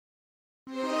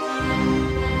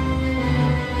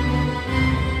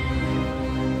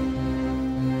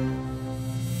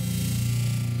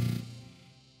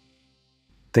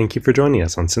Thank you for joining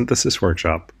us on Synthesis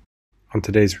Workshop. On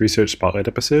today's Research Spotlight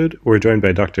episode, we're joined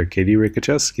by Dr. Katie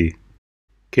Rykaczewski.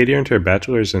 Katie earned her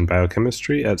bachelor's in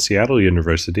biochemistry at Seattle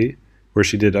University, where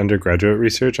she did undergraduate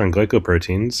research on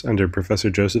glycoproteins under Professor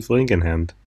Joseph Langenhand.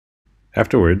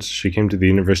 Afterwards, she came to the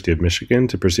University of Michigan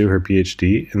to pursue her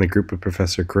PhD in the group of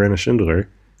Professor Corinna Schindler,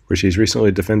 where she's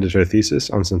recently defended her thesis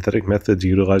on synthetic methods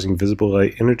utilizing visible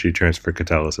light energy transfer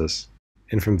catalysis.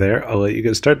 And from there, I'll let you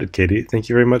get started, Katie. Thank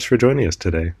you very much for joining us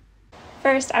today.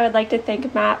 First, I would like to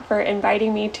thank Matt for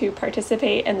inviting me to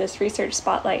participate in this Research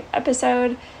Spotlight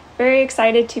episode. Very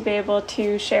excited to be able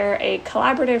to share a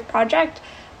collaborative project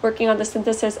working on the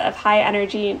synthesis of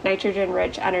high-energy,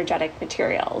 nitrogen-rich energetic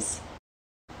materials.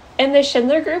 In the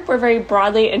Schindler group, we're very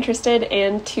broadly interested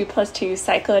in 2+2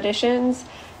 cycloadditions,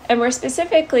 and more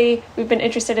specifically, we've been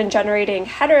interested in generating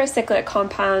heterocyclic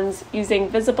compounds using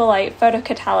visible light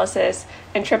photocatalysis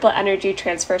and triplet energy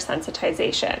transfer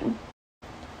sensitization.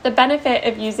 The benefit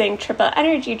of using triplet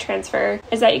energy transfer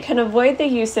is that you can avoid the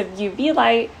use of UV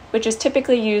light, which is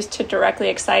typically used to directly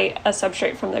excite a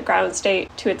substrate from the ground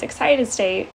state to its excited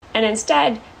state, and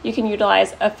instead, you can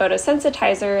utilize a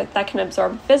photosensitizer that can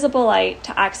absorb visible light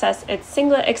to access its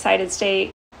singlet excited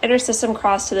state, intersystem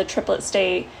cross to the triplet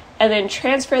state, and then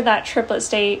transfer that triplet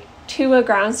state to a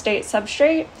ground state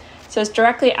substrate. So it's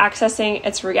directly accessing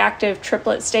its reactive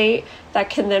triplet state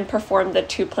that can then perform the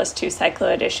 2+2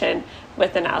 cycloaddition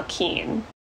with an alkene.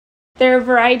 There are a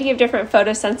variety of different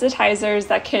photosensitizers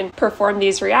that can perform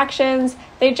these reactions.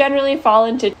 They generally fall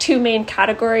into two main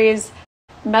categories: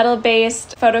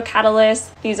 metal-based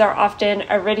photocatalysts. These are often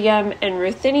iridium and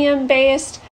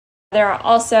ruthenium-based. There are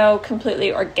also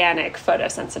completely organic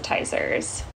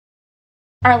photosensitizers.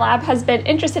 Our lab has been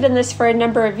interested in this for a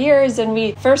number of years, and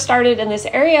we first started in this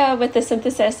area with the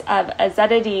synthesis of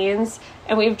azetidines,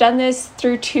 and we've done this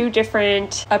through two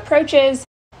different approaches.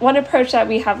 One approach that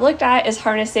we have looked at is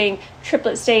harnessing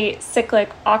triplet state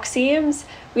cyclic oximes.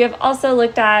 We have also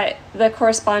looked at the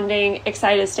corresponding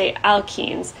excited state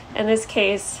alkenes, in this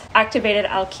case, activated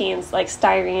alkenes like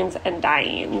styrenes and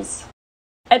dienes.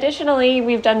 Additionally,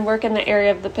 we've done work in the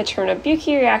area of the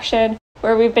Paternò-Büchi reaction,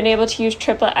 where we've been able to use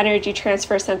triplet energy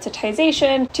transfer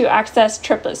sensitization to access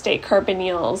triplet state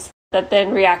carbonyls that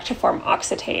then react to form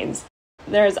oxetanes.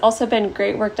 There has also been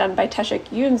great work done by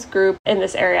Teshik Yoon's group in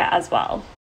this area as well.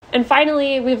 And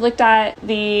finally, we've looked at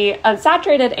the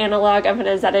unsaturated analog of an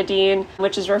azetidine,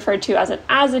 which is referred to as an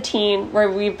azotene,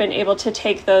 where we've been able to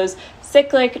take those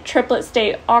cyclic triplet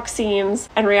state oximes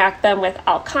and react them with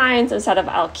alkynes instead of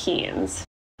alkenes.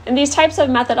 In these types of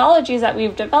methodologies that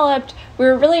we've developed, we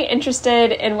were really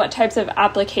interested in what types of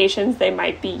applications they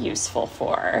might be useful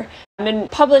for. In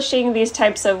publishing these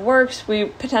types of works, we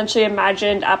potentially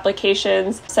imagined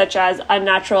applications such as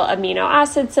unnatural amino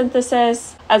acid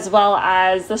synthesis, as well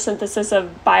as the synthesis of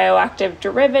bioactive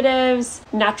derivatives,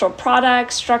 natural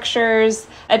product structures,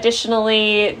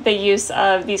 additionally, the use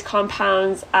of these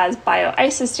compounds as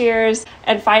bioisosteres,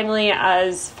 and finally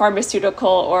as pharmaceutical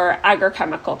or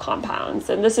agrochemical compounds.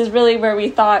 And this is really where we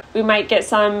thought we might get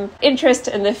some interest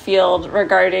in the field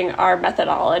regarding our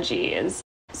methodologies.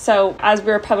 So as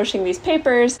we were publishing these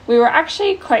papers, we were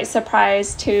actually quite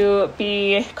surprised to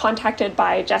be contacted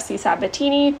by Jesse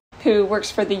Sabatini, who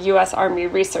works for the U.S. Army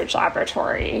Research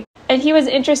Laboratory. And he was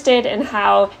interested in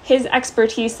how his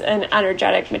expertise in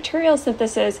energetic material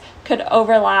synthesis could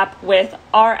overlap with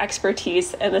our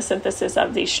expertise in the synthesis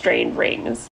of these strained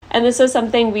rings. And this was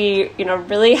something we,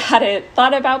 really hadn't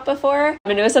thought about before.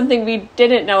 And it was something we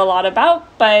didn't know a lot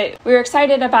about, but we were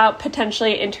excited about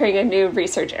potentially entering a new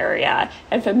research area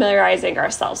and familiarizing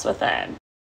ourselves with it.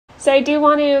 So I do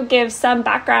want to give some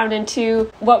background into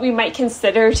what we might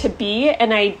consider to be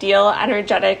an ideal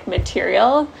energetic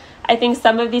material. I think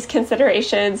some of these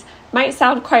considerations might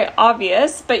sound quite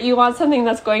obvious, but you want something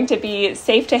that's going to be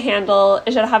safe to handle.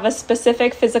 It should have a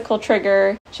specific physical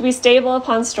trigger, should be stable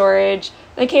upon storage.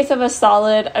 In the case of a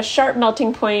solid, a sharp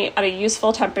melting point at a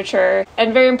useful temperature,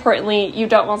 and very importantly, you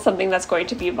don't want something that's going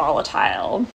to be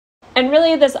volatile. And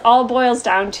really, this all boils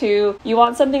down to you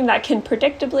want something that can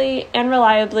predictably and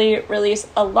reliably release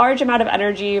a large amount of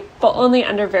energy, but only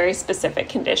under very specific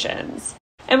conditions.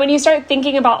 And when you start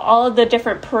thinking about all of the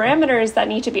different parameters that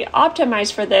need to be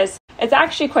optimized for this, it's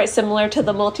actually quite similar to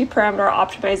the multi-parameter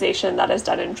optimization that is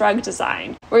done in drug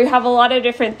design, where you have a lot of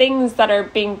different things that are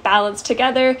being balanced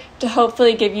together to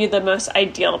hopefully give you the most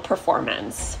ideal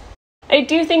performance. I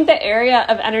do think the area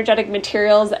of energetic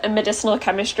materials and medicinal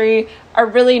chemistry are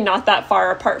really not that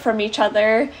far apart from each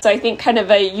other. So I think kind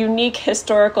of a unique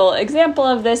historical example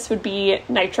of this would be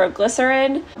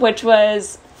nitroglycerin, which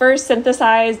was first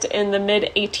synthesized in the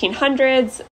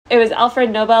mid-1800s It was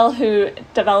Alfred Nobel who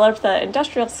developed the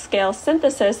industrial scale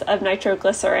synthesis of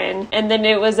nitroglycerin. And then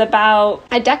it was about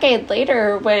a decade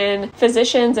later when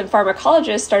physicians and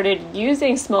pharmacologists started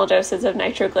using small doses of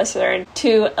nitroglycerin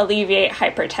to alleviate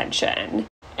hypertension.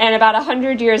 And about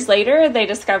 100 years later, they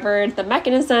discovered the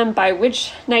mechanism by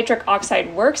which nitric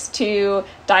oxide works to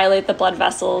dilate the blood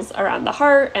vessels around the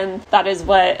heart. And that is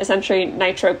what essentially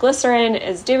nitroglycerin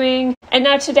is doing. And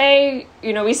now today,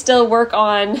 we still work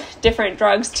on different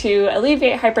drugs to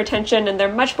alleviate hypertension, and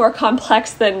they're much more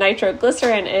complex than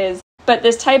nitroglycerin is. But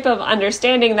this type of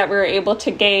understanding that we were able to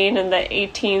gain in the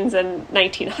 1800s and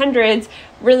 1900s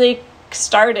really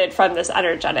started from this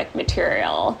energetic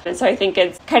material. And so I think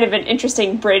it's kind of an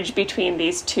interesting bridge between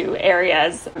these two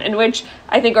areas, in which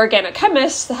I think organic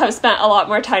chemists have spent a lot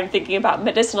more time thinking about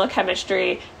medicinal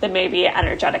chemistry than maybe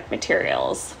energetic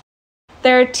materials.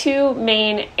 There are two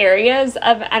main areas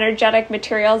of energetic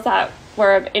materials that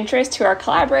were of interest to our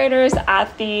collaborators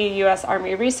at the U.S.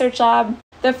 Army Research Lab.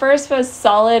 The first was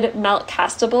solid melt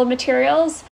castable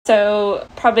materials. So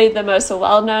probably the most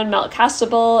well-known melt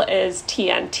castable is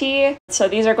TNT. So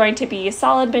these are going to be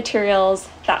solid materials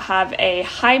that have a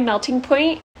high melting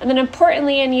point. And then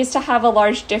importantly, it needs to have a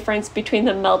large difference between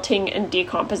the melting and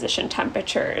decomposition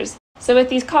temperatures. So with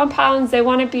these compounds, they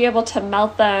want to be able to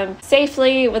melt them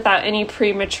safely without any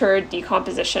premature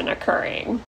decomposition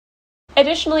occurring.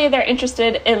 Additionally, they're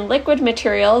interested in liquid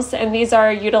materials, and these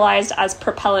are utilized as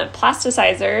propellant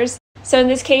plasticizers. So in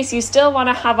this case, you still want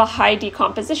to have a high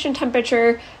decomposition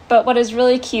temperature, but what is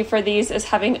really key for these is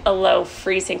having a low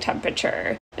freezing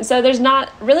temperature. And so there's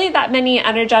not really that many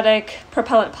energetic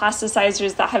propellant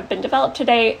plasticizers that have been developed to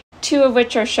date, two of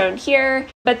which are shown here.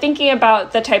 But thinking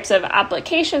about the types of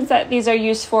applications that these are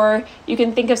used for, you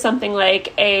can think of something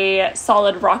like a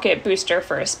solid rocket booster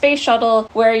for a space shuttle,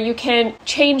 where you can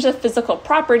change the physical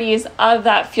properties of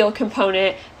that fuel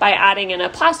component by adding in a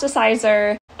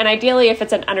plasticizer. And ideally, if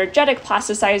it's an energetic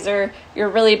plasticizer, you're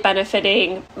really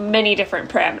benefiting many different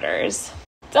parameters.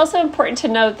 It's also important to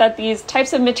note that these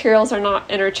types of materials are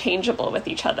not interchangeable with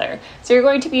each other. So you're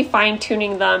going to be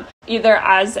fine-tuning them either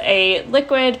as a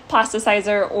liquid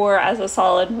plasticizer or as a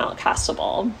solid melt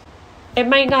castable. It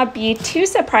might not be too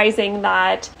surprising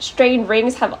that strained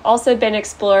rings have also been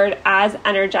explored as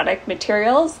energetic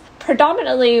materials.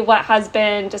 Predominantly, what has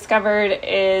been discovered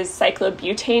is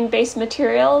cyclobutane-based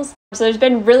materials. So there's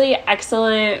been really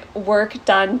excellent work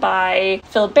done by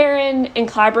Phil Barron in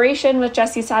collaboration with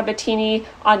Jesse Sabatini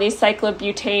on these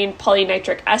cyclobutane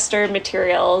polynitric ester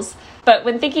materials. But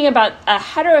when thinking about a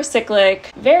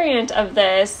heterocyclic variant of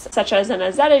this, such as an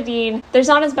azetidine, there's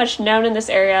not as much known in this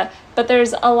area, but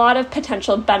there's a lot of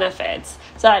potential benefits.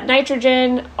 So that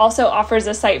nitrogen also offers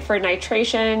a site for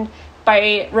nitration.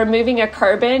 By removing a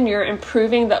carbon, you're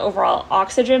improving the overall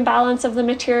oxygen balance of the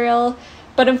material.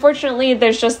 But unfortunately,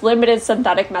 there's just limited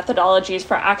synthetic methodologies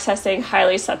for accessing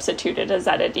highly substituted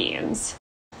azetidines.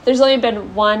 There's only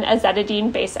been one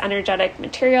azetidine-based energetic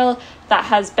material that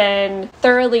has been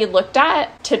thoroughly looked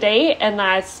at to date, and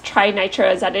that's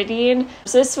trinitroazetidine.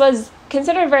 So this was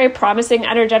considered a very promising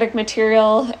energetic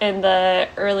material in the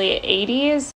early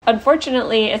 80s.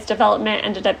 Unfortunately, its development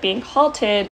ended up being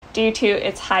halted due to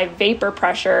its high vapor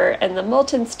pressure in the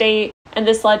molten state, and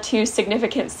this led to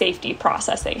significant safety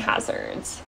processing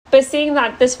hazards. But seeing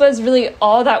that this was really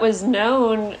all that was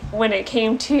known when it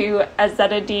came to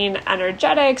azetidine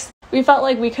energetics, we felt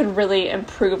like we could really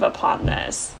improve upon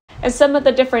this. And some of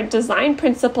the different design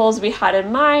principles we had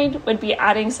in mind would be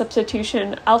adding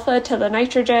substitution alpha to the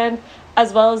nitrogen,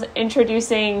 as well as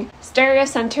introducing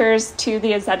stereocenters to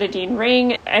the azetidine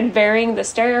ring and varying the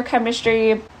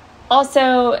stereochemistry.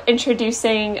 Also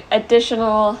introducing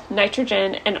additional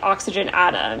nitrogen and oxygen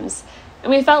atoms. And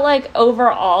we felt like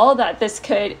overall that this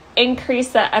could increase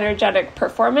the energetic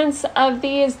performance of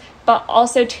these, but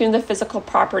also tune the physical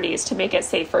properties to make it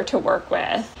safer to work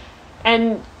with.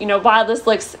 And, while this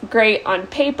looks great on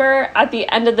paper, at the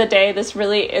end of the day, this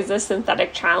really is a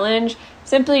synthetic challenge,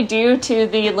 simply due to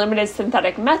the limited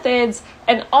synthetic methods,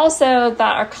 and also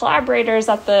that our collaborators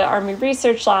at the Army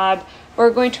Research Lab we're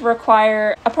going to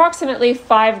require approximately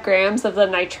 5 grams of the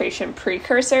nitration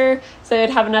precursor, so you'd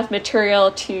have enough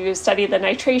material to study the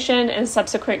nitration and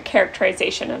subsequent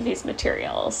characterization of these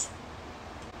materials.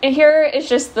 And here is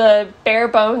just the bare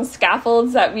bones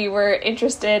scaffolds that we were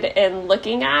interested in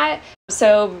looking at.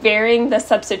 So varying the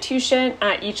substitution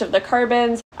at each of the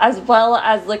carbons, as well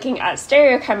as looking at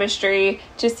stereochemistry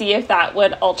to see if that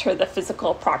would alter the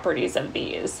physical properties of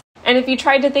these. And if you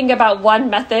tried to think about one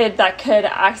method that could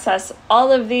access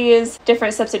all of these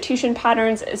different substitution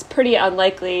patterns, is pretty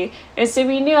unlikely. And so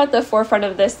we knew at the forefront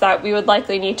of this that we would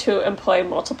likely need to employ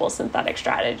multiple synthetic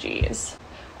strategies.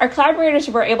 our collaborators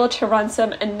were able to run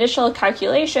some initial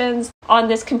calculations on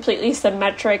this completely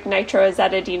symmetric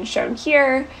nitroazidine shown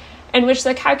here, in which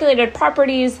the calculated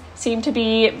properties seem to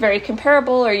be very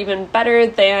comparable or even better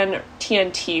than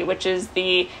TNT, which is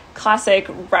the classic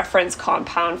reference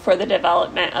compound for the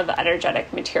development of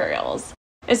energetic materials.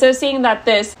 And so seeing that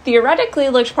this theoretically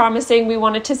looked promising, we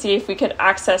wanted to see if we could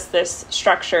access this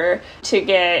structure to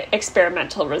get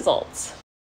experimental results.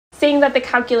 Seeing that the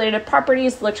calculated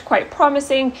properties looked quite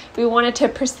promising, we wanted to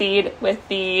proceed with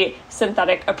the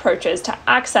synthetic approaches to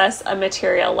access a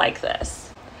material like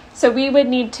this. So we would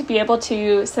need to be able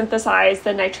to synthesize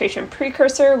the nitration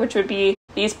precursor, which would be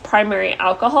these primary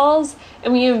alcohols.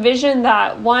 And we envision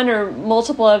that one or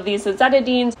multiple of these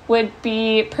azidines would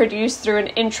be produced through an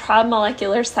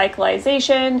intramolecular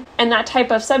cyclization. And that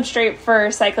type of substrate for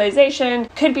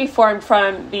cyclization could be formed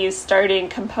from these starting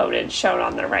components shown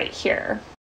on the right here.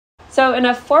 So in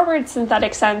a forward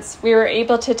synthetic sense, we were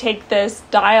able to take this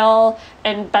diol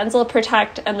and benzyl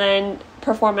protect and then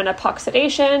perform an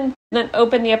epoxidation, then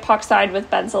open the epoxide with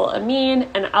benzylamine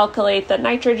and alkylate the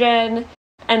nitrogen.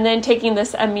 And then taking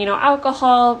this amino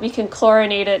alcohol, we can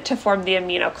chlorinate it to form the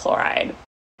aminochloride.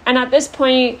 And at this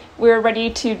point, we're ready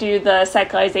to do the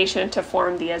cyclization to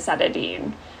form the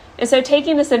azidine. And so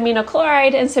taking this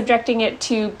aminochloride and subjecting it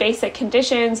to basic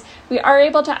conditions, we are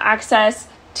able to access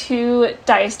two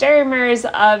diastereomers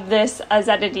of this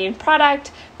azidine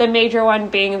product, the major one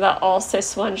being the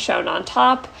all-cis one shown on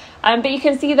top. But you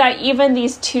can see that even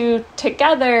these two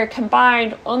together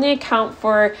combined only account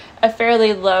for a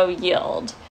fairly low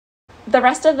yield. The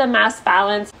rest of the mass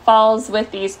balance falls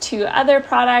with these two other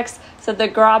products. So the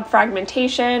Grob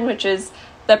fragmentation, which is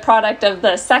the product of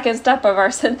the second step of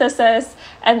our synthesis,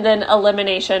 and then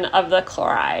elimination of the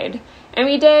chloride. And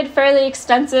we did fairly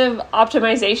extensive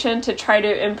optimization to try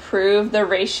to improve the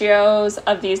ratios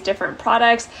of these different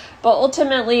products, but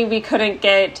ultimately we couldn't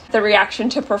get the reaction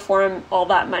to perform all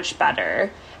that much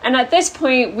better. And at this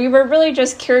point, we were really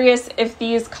just curious if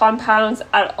these compounds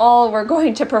at all were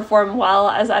going to perform well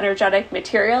as energetic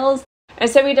materials. And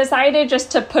so we decided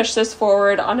just to push this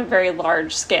forward on a very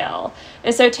large scale.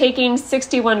 And so taking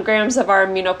 61 grams of our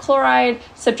aminochloride,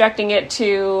 subjecting it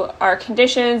to our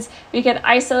conditions, we could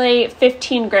isolate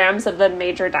 15 grams of the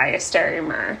major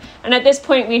diastereomer. And at this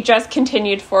point, we just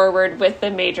continued forward with the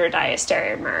major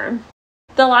diastereomer.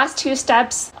 The last two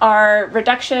steps are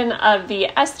reduction of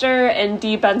the ester and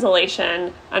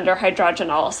debenzylation under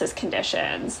hydrogenolysis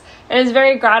conditions. It is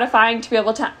very gratifying to be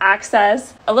able to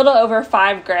access a little over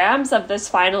 5 grams of this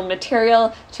final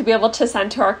material to be able to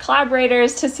send to our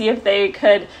collaborators to see if they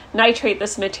could nitrate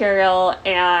this material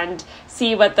and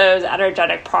see what those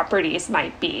energetic properties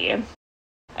might be.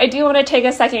 I do want to take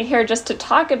a second here just to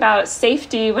talk about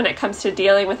safety when it comes to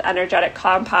dealing with energetic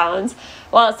compounds.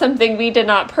 While it's something we did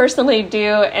not personally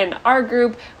do in our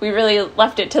group, we really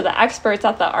left it to the experts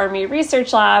at the Army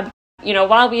Research Lab.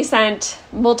 While we sent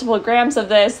multiple grams of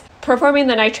this, performing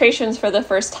the nitrations for the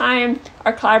first time,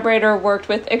 our collaborator worked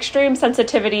with extreme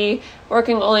sensitivity,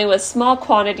 working only with small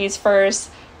quantities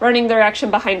first, running the reaction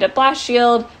behind a blast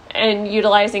shield, and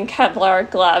utilizing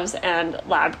Kevlar gloves and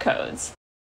lab coats.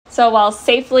 So while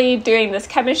safely doing this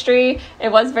chemistry, it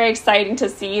was very exciting to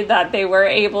see that they were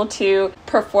able to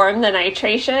perform the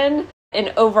nitration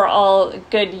in overall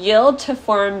good yield to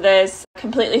form this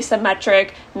completely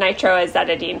symmetric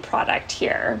nitroazidine product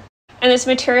here. And this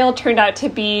material turned out to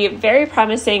be very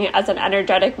promising as an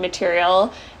energetic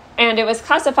material, and it was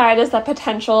classified as a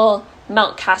potential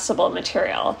melt castable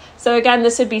material. So again,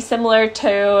 this would be similar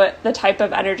to the type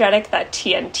of energetic that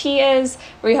TNT is,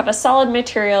 where you have a solid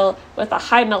material with a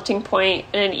high melting point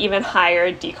and an even higher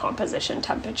decomposition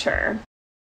temperature.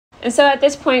 And so at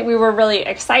this point, we were really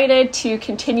excited to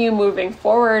continue moving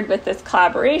forward with this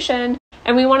collaboration,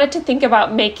 and we wanted to think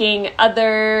about making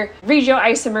other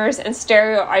regioisomers and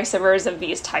stereoisomers of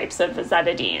these types of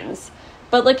azidines.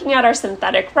 But looking at our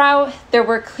synthetic route, there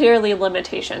were clearly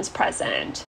limitations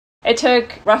present. It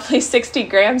took roughly 60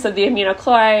 grams of the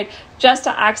aminochloride just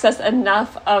to access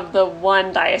enough of the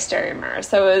one diastereomer.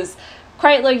 So it was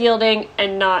quite low yielding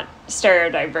and not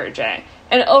stereodivergent.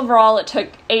 And overall, it took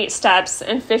 8 steps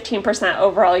and 15%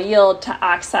 overall yield to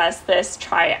access this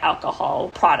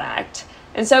trialcohol product.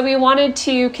 And so we wanted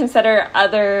to consider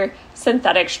other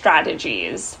synthetic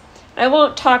strategies. I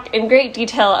won't talk in great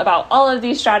detail about all of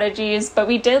these strategies, but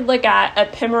we did look at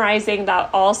epimerizing that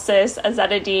all-cis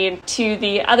azidine to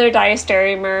the other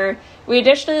diastereomer. We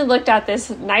additionally looked at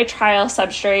this nitrile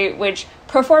substrate, which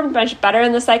performed much better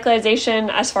in the cyclization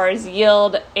as far as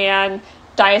yield and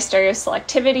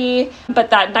diastereoselectivity, but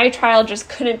that nitrile just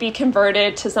couldn't be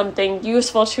converted to something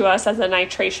useful to us as a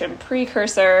nitration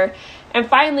precursor. And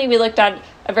finally, we looked at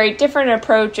a very different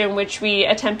approach in which we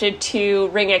attempted to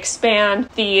ring expand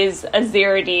these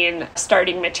aziridine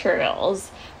starting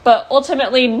materials. But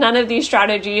ultimately, none of these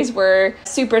strategies were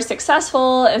super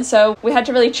successful, and so we had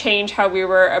to really change how we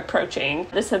were approaching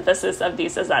the synthesis of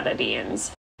these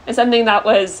azidines. And something that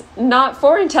was not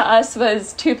foreign to us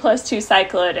was 2+2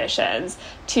 cycloadditions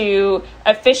to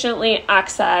efficiently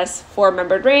access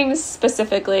four-membered rings,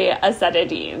 specifically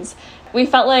azidines. We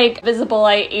felt like visible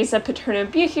light acid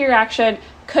Paternò-Büchi reaction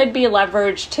could be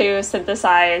leveraged to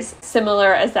synthesize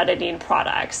similar azidine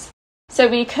products. So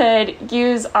we could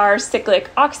use our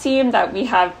cyclic oxime that we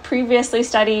have previously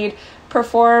studied,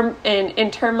 perform an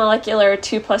intermolecular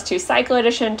 2+2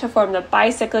 cycloaddition to form the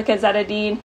bicyclic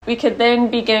azidine. We could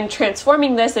then begin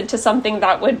transforming this into something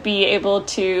that would be able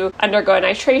to undergo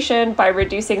nitration by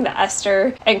reducing the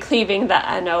ester and cleaving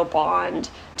the NO bond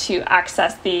to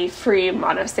access the free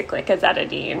monocyclic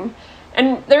azidine.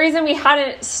 And the reason we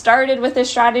hadn't started with this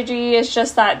strategy is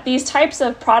just that these types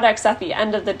of products at the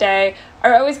end of the day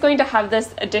are always going to have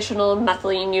this additional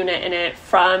methylene unit in it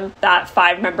from that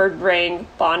five-membered ring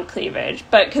bond cleavage.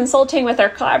 But consulting with our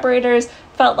collaborators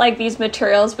felt like these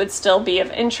materials would still be of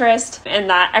interest and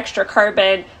that extra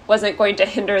carbon wasn't going to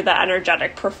hinder the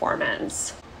energetic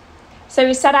performance. So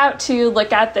we set out to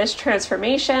look at this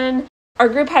transformation. Our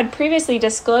group had previously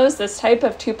disclosed this type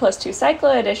of 2+2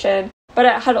 cycloaddition, but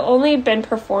it had only been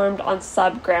performed on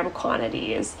sub-gram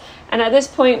quantities. And at this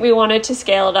point, we wanted to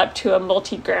scale it up to a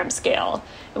multi-gram scale.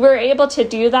 We were able to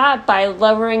do that by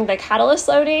lowering the catalyst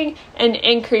loading and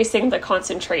increasing the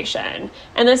concentration.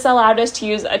 And this allowed us to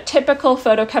use a typical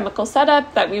photochemical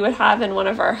setup that we would have in one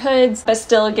of our hoods, but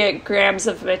still get grams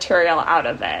of material out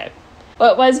of it.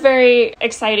 What was very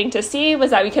exciting to see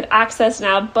was that we could access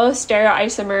now both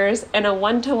stereoisomers in a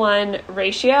 1-to-1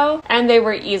 ratio, and they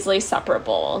were easily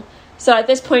separable. So at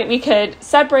this point, we could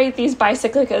separate these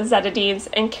bicyclic azidines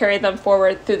and carry them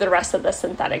forward through the rest of the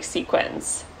synthetic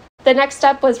sequence. The next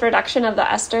step was reduction of the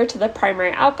ester to the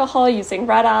primary alcohol using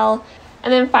red al.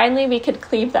 And then finally, we could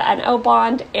cleave the NO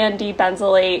bond and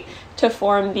debenzylate to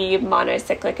form the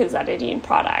monocyclic azidine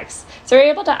products. So we're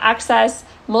able to access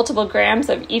multiple grams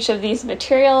of each of these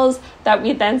materials that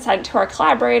we then sent to our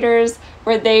collaborators,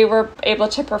 where they were able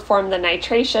to perform the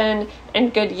nitration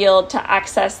and good yield to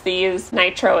access these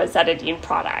nitroazidine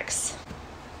products.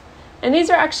 And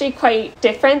these are actually quite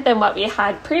different than what we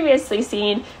had previously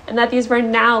seen, in that these were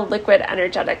now liquid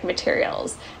energetic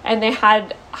materials. And they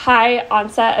had high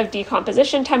onset of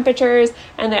decomposition temperatures,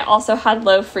 and they also had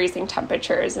low freezing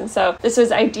temperatures. And so this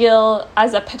was ideal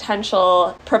as a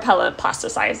potential propellant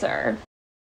plasticizer.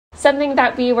 Something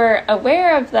that we were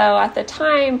aware of, though, at the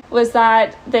time was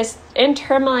that this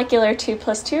intermolecular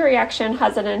 2+2 reaction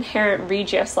has an inherent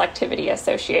regioselectivity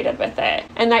associated with it,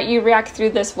 and that you react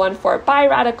through this 1,4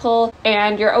 biradical,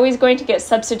 and you're always going to get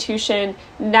substitution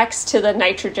next to the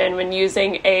nitrogen when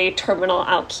using a terminal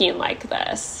alkene like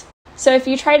this. So if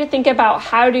you try to think about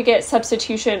how to get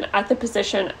substitution at the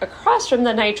position across from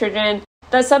the nitrogen,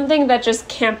 that's something that just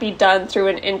can't be done through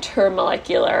an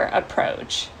intermolecular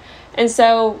approach. And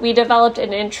so we developed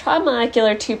an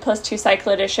intramolecular 2+2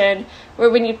 cycloaddition where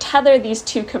when you tether these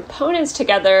two components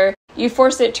together, you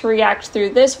force it to react through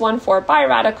this 1,4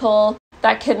 biradical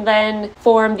that can then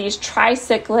form these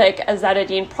tricyclic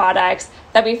azidine products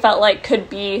that we felt like could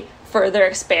be further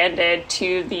expanded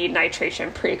to the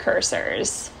nitration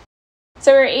precursors.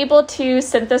 So we're able to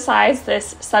synthesize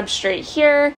this substrate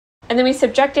here, and then we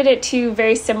subjected it to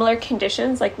very similar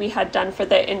conditions like we had done for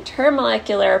the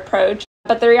intermolecular approach.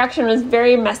 But the reaction was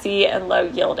very messy and low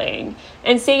yielding.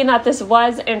 And seeing that this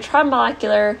was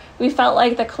intramolecular, we felt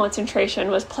like the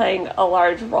concentration was playing a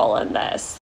large role in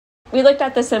this. We looked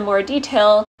at this in more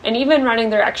detail, and even running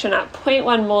the reaction at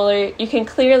 0.1 molar, you can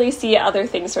clearly see other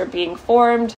things are being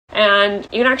formed, and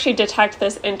you can actually detect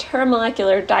this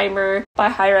intermolecular dimer by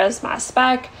high-res mass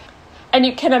spec, and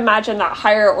you can imagine that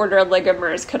higher order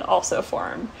oligomers could also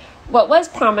form. What was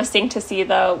promising to see,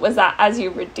 though, was that as you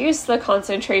reduce the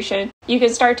concentration, you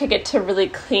can start to get to really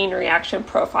clean reaction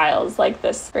profiles like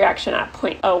this reaction at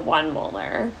 0.01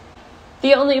 molar.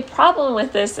 The only problem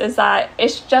with this is that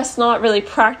it's just not really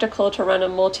practical to run a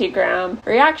multi-gram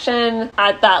reaction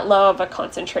at that low of a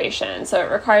concentration. So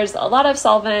it requires a lot of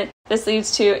solvent. This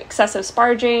leads to excessive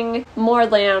sparging, more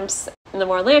lamps, and the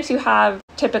more lamps you have,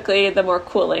 typically the more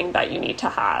cooling that you need to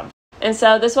have. And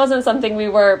so this wasn't something we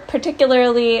were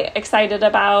particularly excited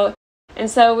about. And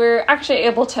so we were actually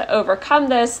able to overcome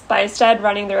this by instead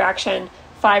running the reaction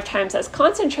 5 times as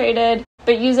concentrated,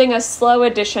 but using a slow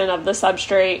addition of the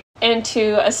substrate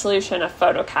into a solution of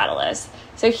photocatalyst.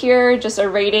 So here, just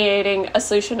irradiating a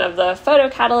solution of the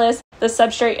photocatalyst The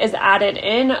substrate is added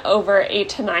in over 8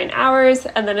 to 9 hours,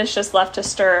 and then it's just left to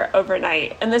stir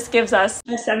overnight. And this gives us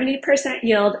a 70%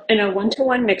 yield in a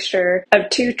 1-to-1 mixture of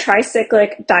 2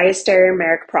 tricyclic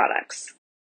diastereomeric products.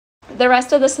 The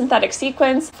rest of the synthetic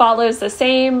sequence follows the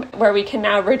same, where we can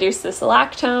now reduce this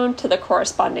lactone to the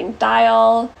corresponding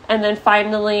diol, and then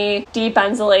finally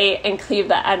debenzylate and cleave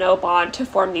the NO bond to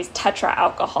form these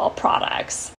tetra-alcohol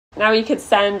products. Now we could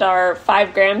send our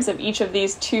 5 grams of each of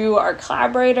these to our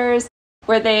collaborators,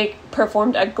 where they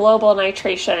performed a global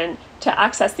nitration to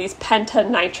access these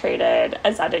pentanitrated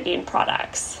azetidine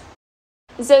products.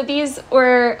 So these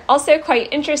were also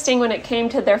quite interesting when it came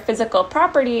to their physical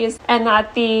properties, and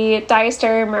that the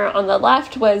diastereomer on the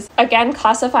left was again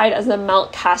classified as a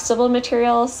melt castable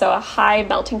material, so a high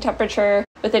melting temperature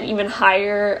with an even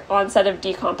higher onset of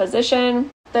decomposition.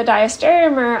 The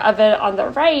diastereomer of it on the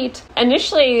right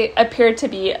initially appeared to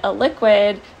be a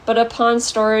liquid, but upon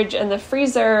storage in the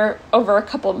freezer over a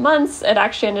couple months, it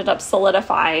actually ended up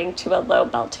solidifying to a low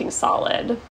melting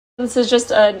solid. This is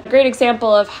just a great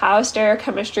example of how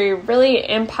stereochemistry really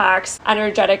impacts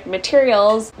energetic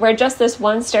materials, where just this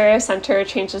one stereocenter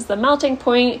changes the melting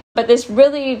point, but this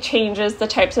really changes the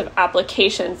types of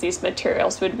applications these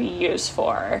materials would be used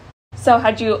for. So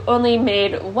had you only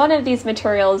made one of these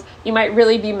materials, you might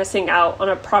really be missing out on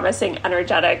a promising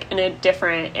energetic in a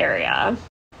different area.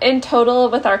 In total,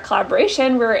 with our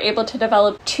collaboration, we were able to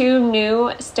develop 2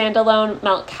 new standalone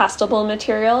melt castable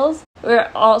materials. We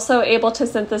were also able to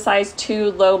synthesize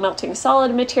 2 low melting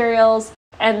solid materials,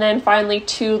 and then finally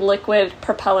 2 liquid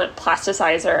propellant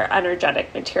plasticizer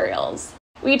energetic materials.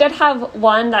 We did have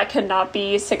one that could not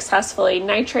be successfully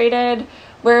nitrated,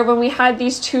 where when we had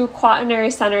these 2 quaternary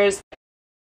centers,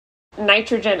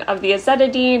 nitrogen of the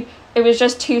azetidine, it was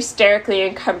just too sterically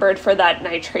encumbered for that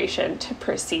nitration to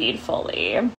proceed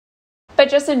fully. But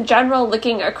just in general,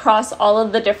 looking across all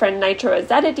of the different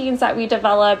nitroazetidines that we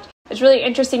developed, it's really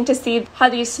interesting to see how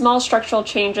these small structural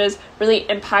changes really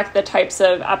impact the types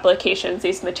of applications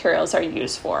these materials are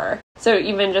used for. So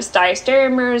even just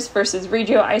diastereomers versus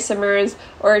regioisomers,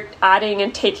 or adding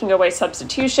and taking away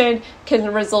substitution,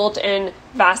 can result in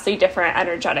vastly different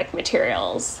energetic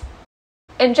materials.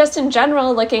 And just in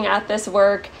general, looking at this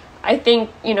work, I think,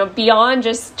 beyond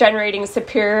just generating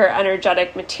superior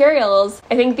energetic materials,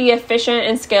 I think the efficient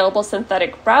and scalable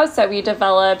synthetic routes that we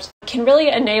developed can really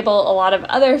enable a lot of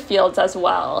other fields as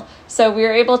well. So we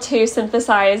were able to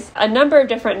synthesize a number of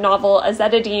different novel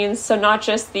azetidines, so not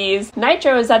just these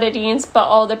nitroazetidines, but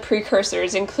all the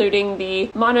precursors, including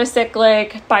the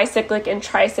monocyclic, bicyclic, and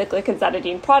tricyclic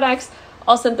azetidine products,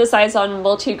 all synthesized on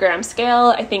multi-gram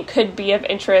scale, I think could be of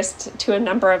interest to a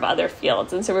number of other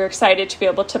fields. And so we're excited to be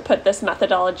able to put this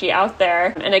methodology out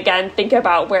there and again, think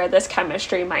about where this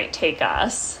chemistry might take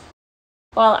us.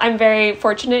 Well, I'm very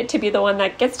fortunate to be the one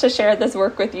that gets to share this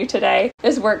work with you today.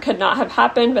 This work could not have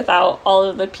happened without all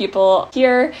of the people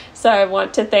here. So I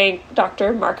want to thank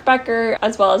Dr. Mark Becker,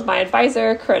 as well as my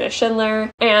advisor, Corinna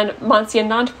Schindler, and Mansia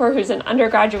Nandpur, who's an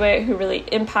undergraduate who really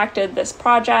impacted this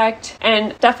project,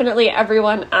 and definitely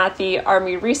everyone at the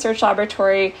Army Research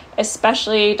Laboratory,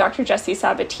 especially Dr. Jesse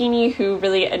Sabatini, who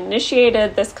really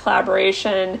initiated this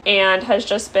collaboration and has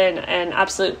just been an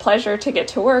absolute pleasure to get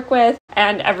to work with,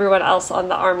 and everyone else on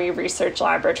the Army Research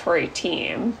Laboratory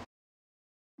team.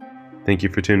 Thank you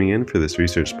for tuning in for this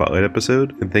Research Spotlight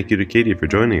episode, and thank you to Katie for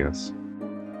joining us.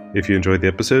 If you enjoyed the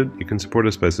episode, you can support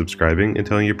us by subscribing and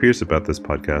telling your peers about this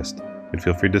podcast, and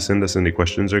feel free to send us any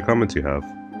questions or comments you have.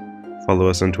 Follow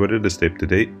us on Twitter to stay up to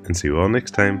date, and see you all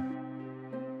next time.